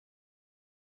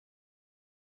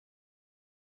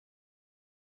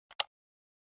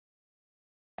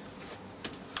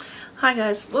Hi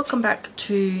guys, welcome back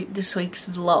to this week's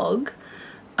vlog.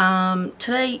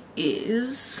 Today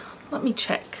is, let me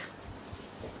check.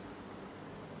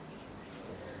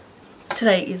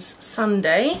 Today is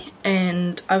Sunday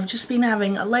and I've just been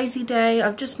having a lazy day.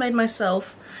 I've just made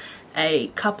myself a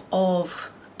cup of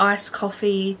iced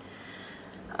coffee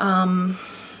and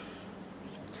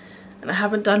I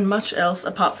haven't done much else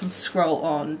apart from scroll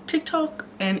on TikTok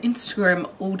and Instagram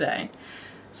all day.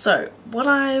 So what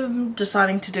I'm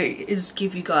deciding to do is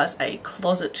give you guys a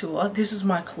closet tour. This is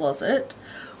my closet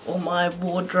or my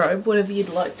wardrobe, whatever you'd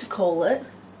like to call it.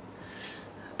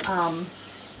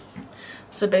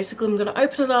 So basically I'm going to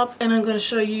open it up and I'm going to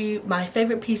show you my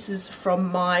favourite pieces from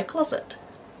my closet.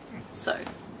 So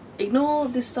ignore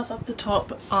this stuff up the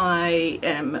top. I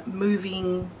am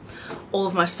moving all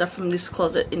of my stuff from this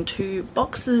closet into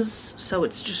boxes, so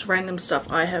it's just random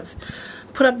stuff I have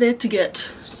put up there to get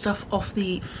stuff off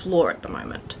the floor at the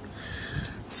moment.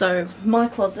 So my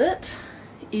closet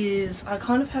is, I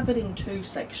kind of have it in two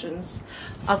sections.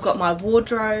 I've got my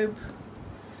wardrobe,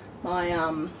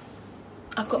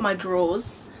 I've got my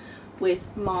drawers with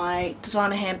my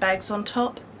designer handbags on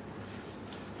top,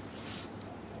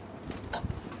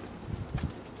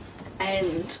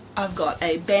 and I've got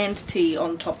a band tee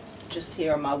on top just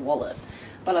here on my wallet.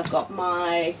 But I've got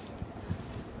my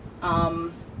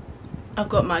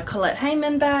Colette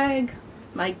Hayman bag,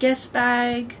 my Guess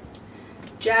bag,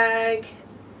 Jag,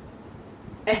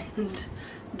 and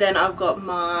then I've got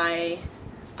my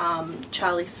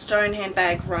Charlie Stone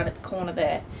handbag right at the corner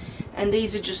there. And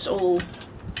these are just all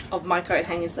of my coat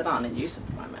hangers that aren't in use at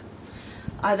the moment.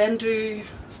 I've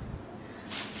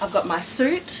got my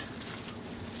suit,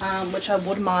 which I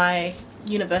wore to my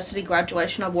university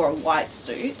graduation. I wore a white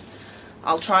suit.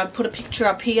 I'll try and put a picture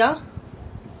up here.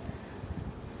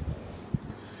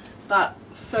 But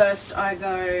first I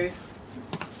go,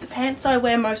 the pants I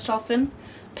wear most often,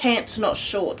 pants not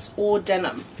shorts or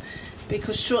denim,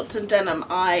 because shorts and denim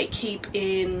I keep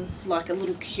in like a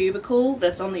little cubicle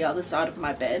that's on the other side of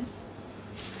my bed.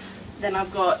 Then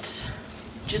I've got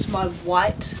just my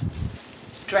white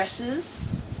dresses.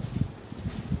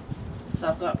 So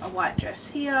I've got a white dress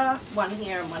here, one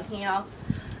here and one here.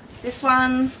 This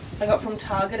one I got from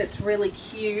Target, it's really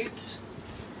cute.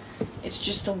 It's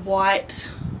just a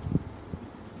white,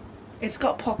 it's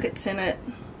got pockets in it,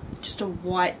 just a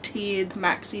white tiered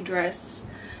maxi dress.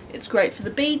 It's great for the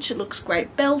beach, it looks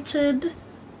great belted.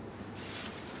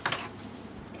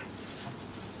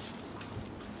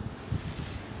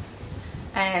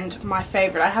 And my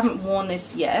favourite, I haven't worn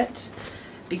this yet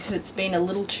because it's been a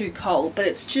little too cold, but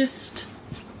it's just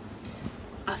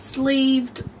a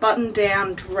sleeved button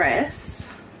down dress.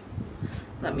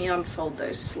 Let me unfold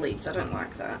those sleeves, I don't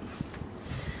like that.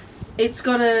 It's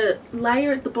got a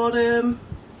layer at the bottom,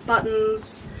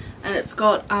 buttons, and it's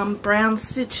got brown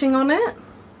stitching on it.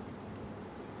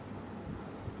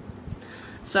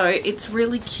 So it's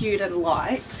really cute and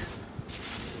light.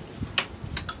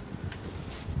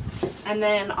 And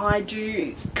then I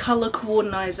do colour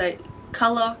coordinating.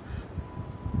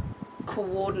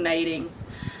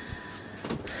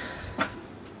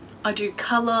 I do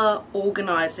colour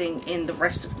organising in the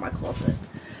rest of my closet.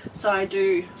 So I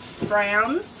do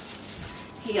browns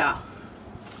here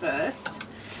first,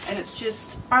 and it's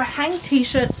just, I hang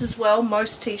t-shirts as well.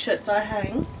 Most t-shirts I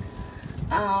hang.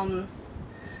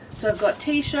 So I've got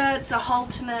t-shirts, a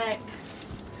halter neck,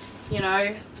 you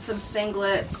know, some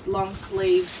singlets, long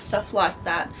sleeves, stuff like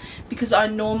that, because I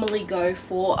normally go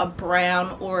for a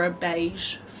brown or a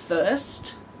beige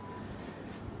first.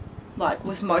 Like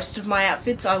with most of my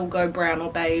outfits I will go brown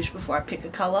or beige before I pick a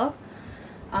colour.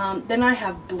 Then I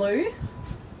have blue.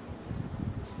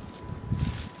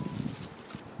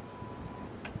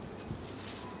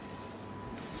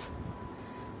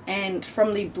 And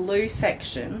from the blue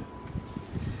section,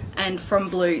 and from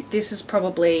blue, this is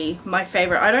probably my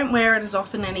favourite. I don't wear it as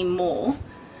often anymore,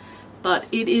 but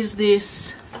it is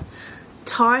this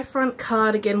tie front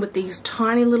cardigan with these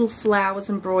tiny little flowers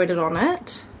embroidered on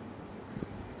it.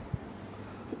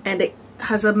 And it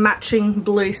has a matching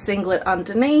blue singlet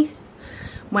underneath.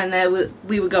 When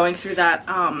we were going through that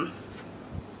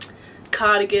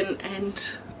cardigan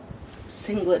and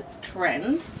singlet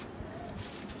trend.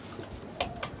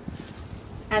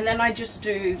 And then I just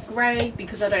do grey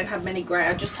because I don't have many grey.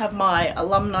 I just have my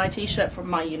alumni t-shirt from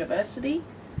my university.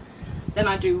 Then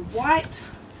I do white,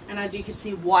 and as you can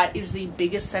see, white is the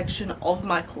biggest section of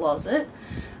my closet.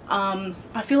 I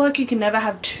feel like you can never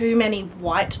have too many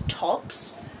white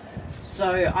tops,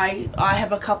 so I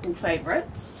have a couple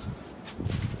favourites.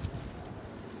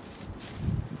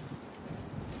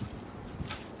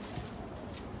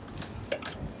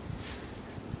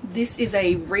 this is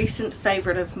a recent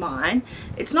favourite of mine.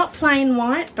 It's not plain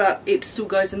white, but it still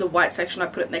goes in the white section. I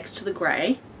put it next to the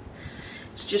grey.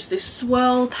 It's just this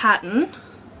swirl pattern.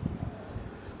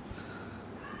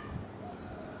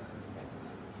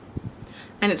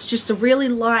 And it's just a really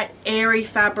light, airy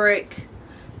fabric.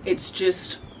 It's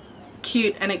just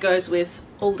cute, and it goes with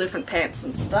all different pants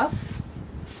and stuff.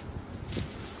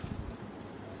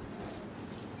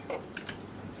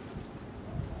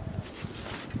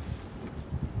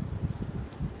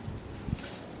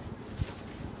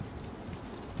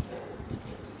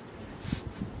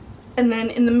 And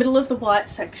then in the middle of the white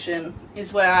section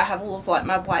is where I have all of like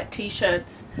my white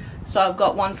t-shirts. So I've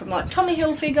got one from like Tommy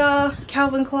Hilfiger,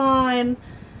 Calvin Klein.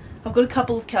 I've got a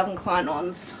couple of Calvin Klein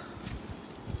ons.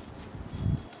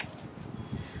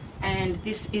 And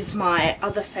this is my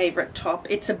other favourite top.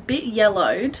 It's a bit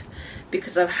yellowed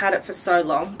because I've had it for so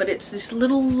long, but it's this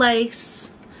little lace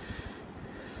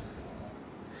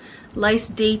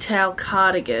detail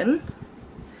cardigan.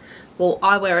 Well,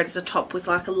 I wear it as a top with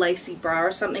like a lacy bra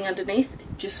or something underneath.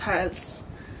 It just has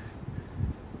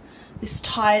this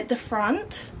tie at the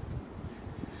front,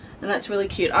 and that's really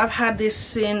cute. I've had this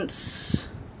since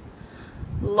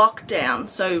lockdown,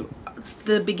 so it's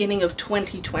the beginning of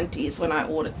 2020 is when I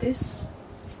ordered this.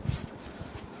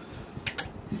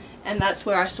 And that's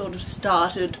where I sort of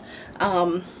started,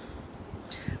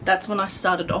 that's when I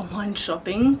started online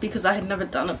shopping, because I had never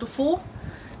done it before.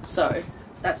 So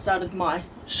that started my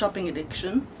shopping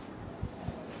addiction.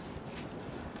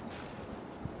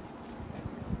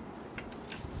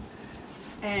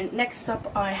 And next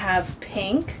up I have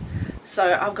pink.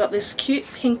 So I've got this cute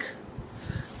pink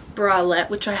bralette,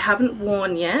 which I haven't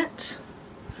worn yet.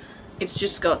 It's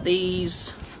just got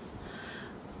these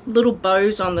little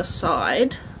bows on the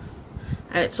side,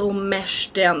 and it's all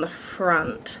meshed down the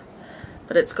front,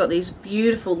 but it's got these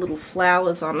beautiful little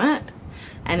flowers on it,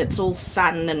 and it's all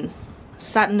satin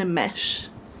and mesh.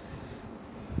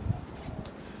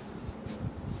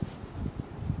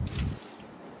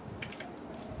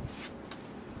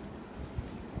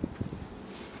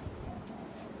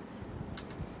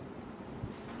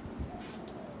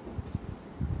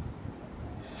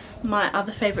 My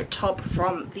other favourite top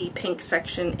from the pink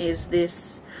section is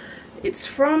this. It's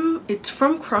from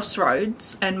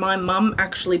Crossroads, and my mum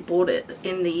actually bought it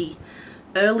in the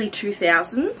early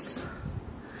 2000s.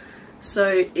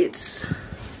 So it's,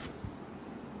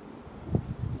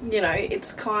 you know,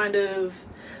 it's kind of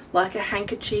like a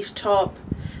handkerchief top.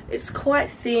 It's quite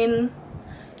thin,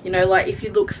 you know, like if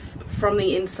you look from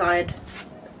the inside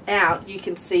out, you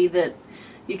can see that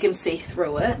you can see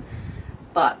through it.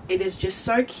 But it is just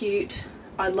so cute.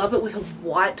 I love it with a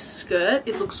white skirt.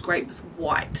 It looks great with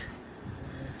white.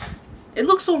 It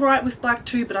looks alright with black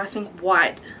too, but I think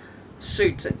white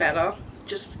suits it better.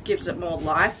 Just gives it more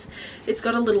life. It's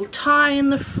got a little tie in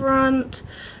the front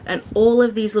and all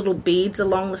of these little beads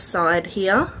along the side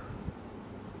here.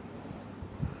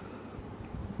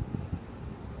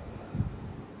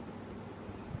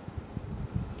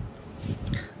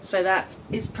 So that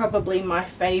is probably my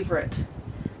favourite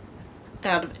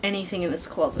out of anything in this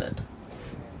closet.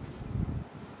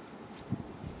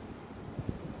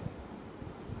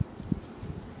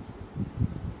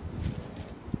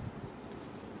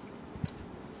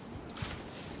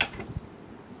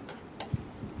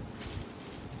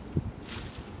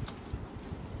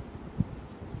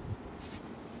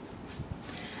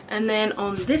 And then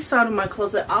on this side of my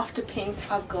closet, after pink,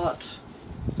 I've got...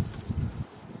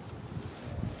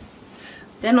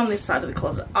 Then on this side of the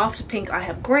closet, after pink, I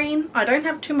have green. I don't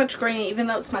have too much green, even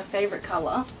though it's my favourite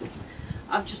colour.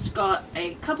 I've just got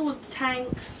a couple of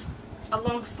tanks, a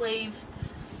long sleeve,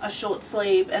 a short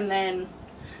sleeve, and then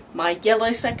my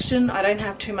yellow section. I don't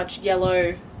have too much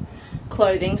yellow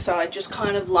clothing, so I just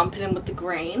kind of lump it in with the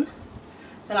green.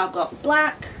 Then I've got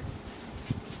black.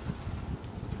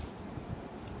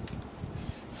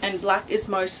 And black is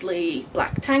mostly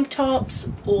black tank tops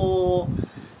or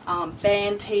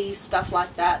band tees, stuff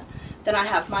like that. Then I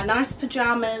have my nice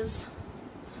pajamas,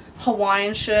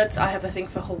 Hawaiian shirts. I have a thing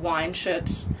for Hawaiian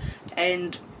shirts,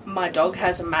 and my dog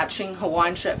has a matching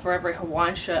Hawaiian shirt for every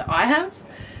Hawaiian shirt I have.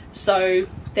 So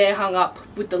they're hung up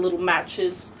with the little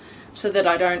matches so that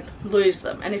I don't lose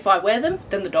them. And if I wear them,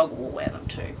 then the dog will wear them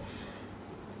too.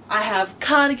 I have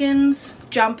cardigans,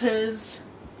 jumpers,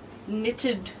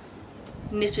 knitted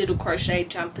or crocheted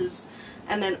jumpers,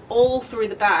 and then all through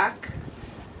the back,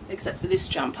 except for this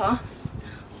jumper,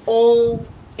 all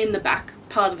in the back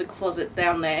part of the closet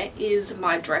down there is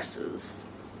my dresses.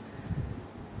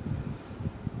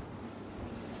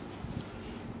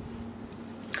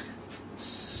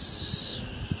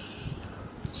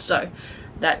 So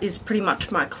that is pretty much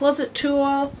my closet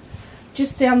tour.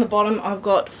 just down the bottom I've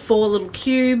got 4 little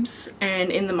cubes,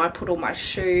 and in them I put all my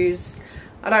shoes.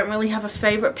 I don't really have a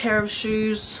favourite pair of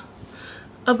shoes.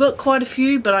 I've got quite a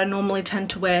few, but I normally tend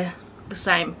to wear the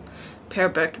same pair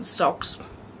of Birkenstocks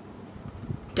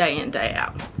day in, day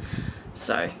out.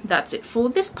 So that's it for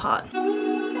this part.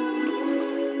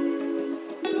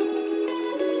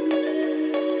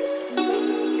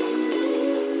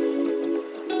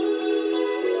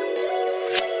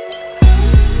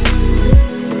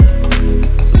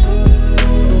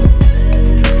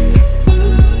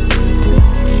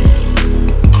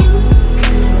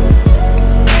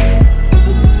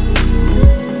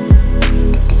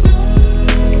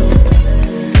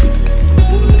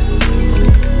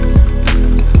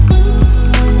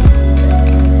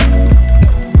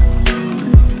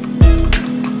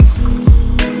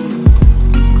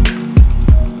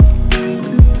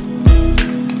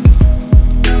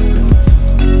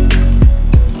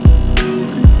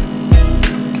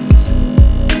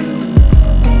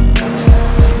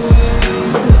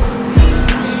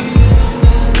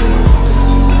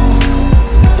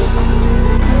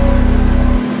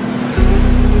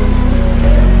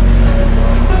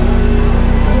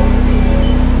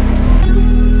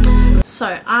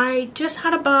 So I just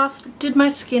had a bath, did my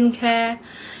skincare,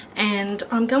 and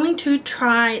I'm going to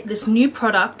try this new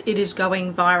product. It is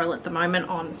going viral at the moment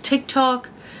on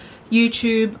TikTok,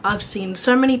 YouTube. I've seen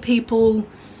so many people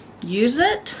use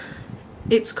it.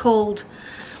 It's called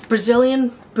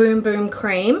Brazilian Boom Boom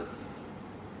Cream.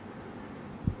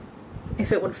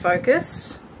 If it would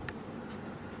focus.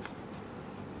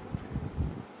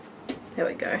 There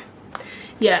we go.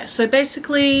 Yeah, so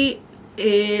basically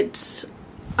it's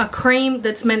a cream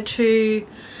that's meant to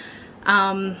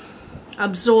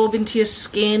absorb into your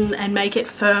skin and make it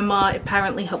firmer. It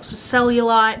apparently helps with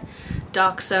cellulite,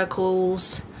 dark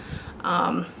circles,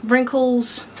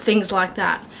 wrinkles, things like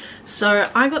that. So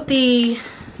I got the,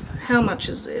 how much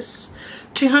is this?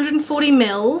 240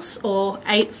 mils or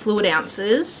 8 fluid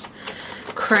ounces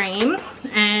cream,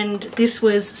 and this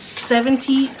was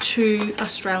 72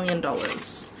 Australian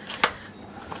dollars.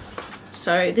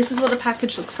 So this is what the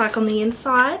package looks like on the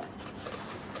inside.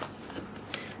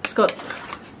 It's got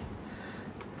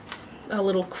a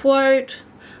little quote.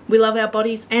 We love our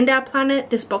bodies and our planet.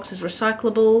 This box is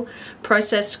recyclable,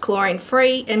 processed,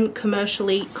 chlorine-free, and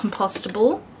commercially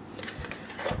compostable.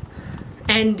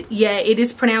 And yeah, it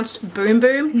is pronounced boom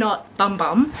boom, not bum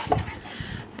bum.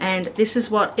 And this is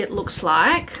what it looks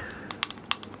like.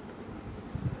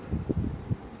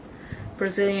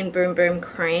 Brazilian Boom Boom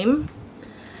Cream.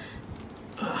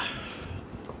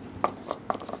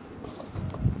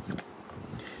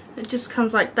 It just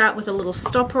comes like that with a little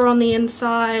stopper on the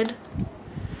inside.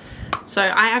 So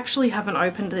I actually haven't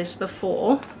opened this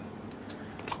before.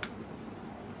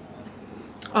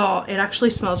 Oh, it actually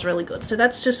smells really good. So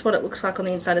that's just what it looks like on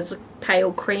the inside. It's a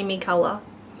pale creamy colour.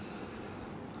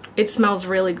 It smells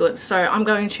really good. So I'm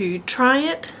going to try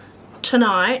it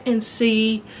tonight and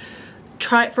see,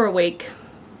 try it for a week,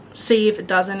 see if it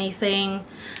does anything,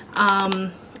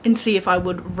 and see if I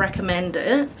would recommend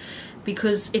it,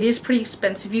 because it is pretty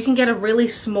expensive. You can get a really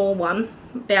small one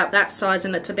about that size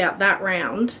and it's about that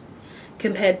round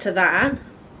compared to that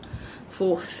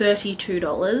for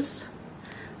 $32.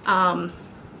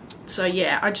 So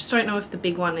yeah, I just don't know if the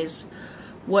big one is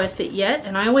worth it yet.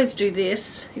 And I always do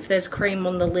this if there's cream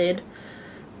on the lid.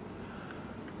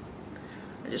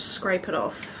 I just scrape it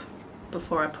off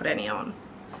before I put any on.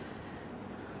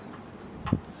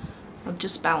 I'm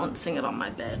just balancing it on my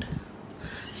bed.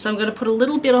 So I'm going to put a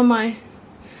little bit on my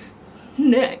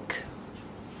neck.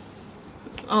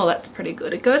 Oh, that's pretty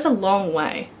good. It goes a long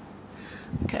way.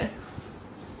 Okay.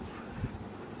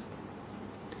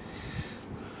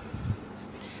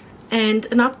 And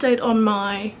an update on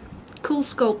my cool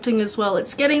sculpting as well.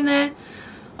 It's getting there.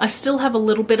 I still have a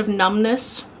little bit of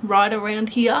numbness right around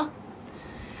here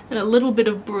and a little bit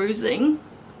of bruising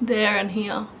there and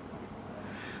here,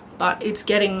 but it's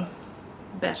getting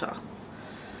better.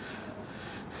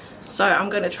 So I'm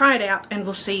going to try it out and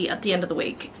we'll see at the end of the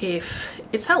week if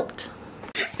it's helped.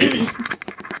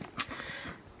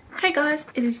 Hey guys,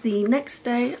 it is the next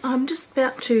day. I'm just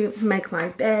about to make my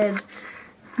bed,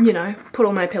 you know, put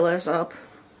all my pillows up,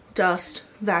 dust,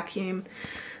 vacuum,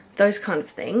 those kind of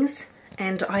things.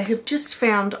 And I have just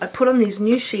found, I put on these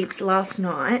new sheets last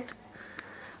night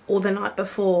or the night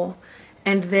before,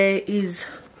 and there is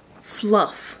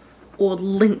fluff or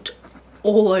lint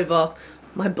all over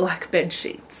my black bed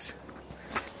sheets.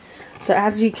 So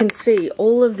as you can see,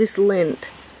 all of this lint,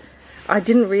 I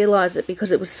didn't realise it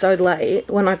because it was so late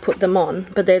when I put them on,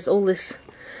 but there's all this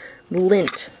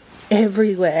lint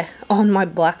everywhere on my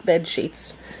black bed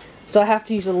sheets. So I have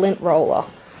to use a lint roller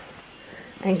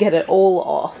and get it all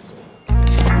off.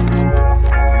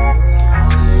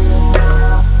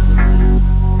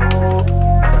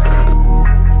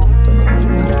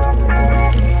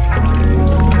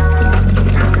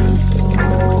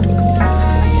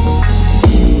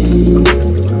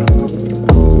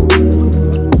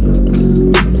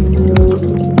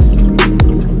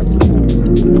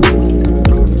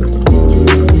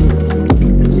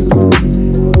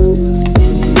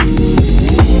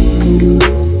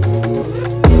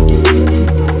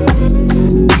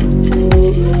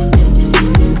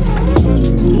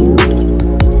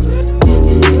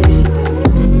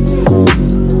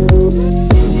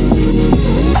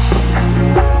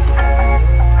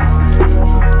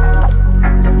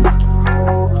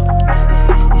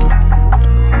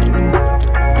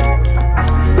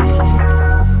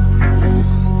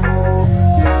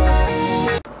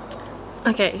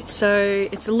 Okay, so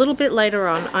it's a little bit later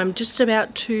on. I'm just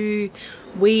about to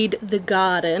weed the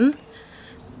garden.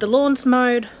 The lawn's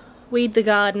mowed, weed the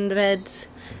garden beds,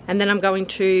 and then I'm going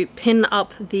to pin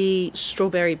up the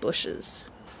strawberry bushes.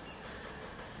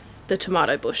 The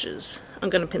tomato bushes. I'm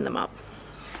going to pin them up.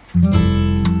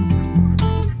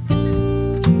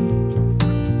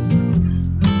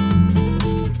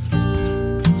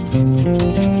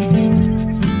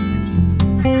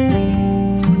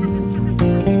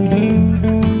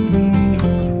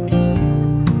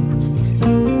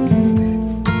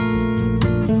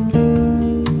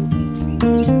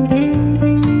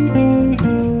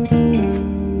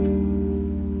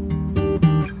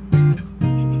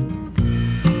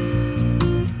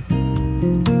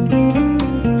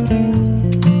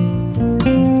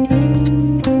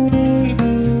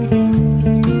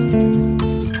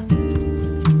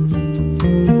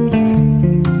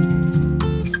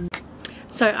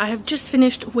 So I have just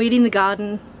finished weeding the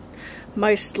garden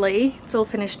mostly. It's all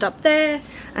finished up there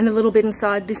and a little bit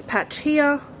inside this patch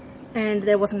here, and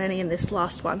there wasn't any in this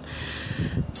last one.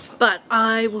 But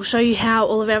I will show you how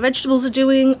all of our vegetables are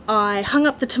doing. I hung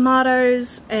up the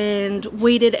tomatoes and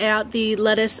weeded out the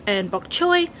lettuce and bok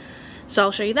choy, so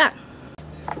I'll show you that.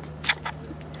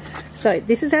 So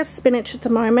this is our spinach at the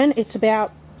moment. It's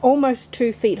about almost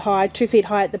 2 feet high, 2 feet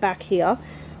high at the back here.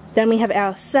 Then we have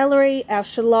our celery, our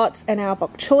shallots, and our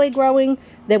bok choy growing.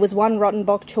 There was one rotten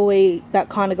bok choy that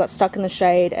kind of got stuck in the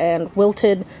shade and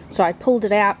wilted, so I pulled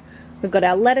it out. We've got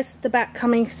our lettuce at the back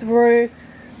coming through.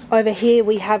 Over here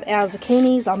we have our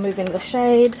zucchinis. I'll move into the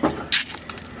shade.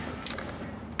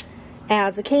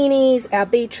 Our zucchinis, our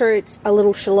beetroots, a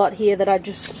little shallot here that I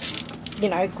just, you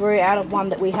know, grew out of one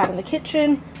that we had in the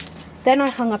kitchen. Then I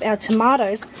hung up our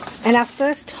tomatoes, and our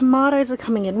first tomatoes are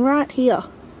coming in right here.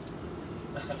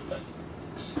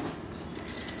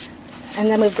 And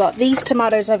then we've got these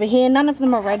tomatoes over here. None of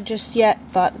them are red just yet,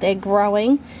 but they're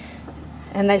growing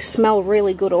and they smell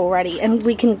really good already. And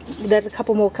there's a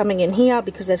couple more coming in here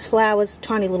because there's flowers,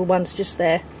 tiny little ones just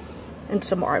there, and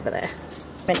some more over there.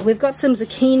 And we've got some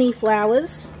zucchini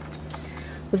flowers.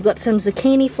 We've got some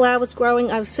zucchini flowers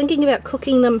growing. I was thinking about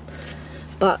cooking them,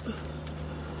 but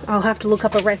I'll have to look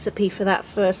up a recipe for that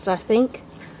first, I think.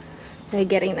 They're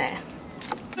getting there.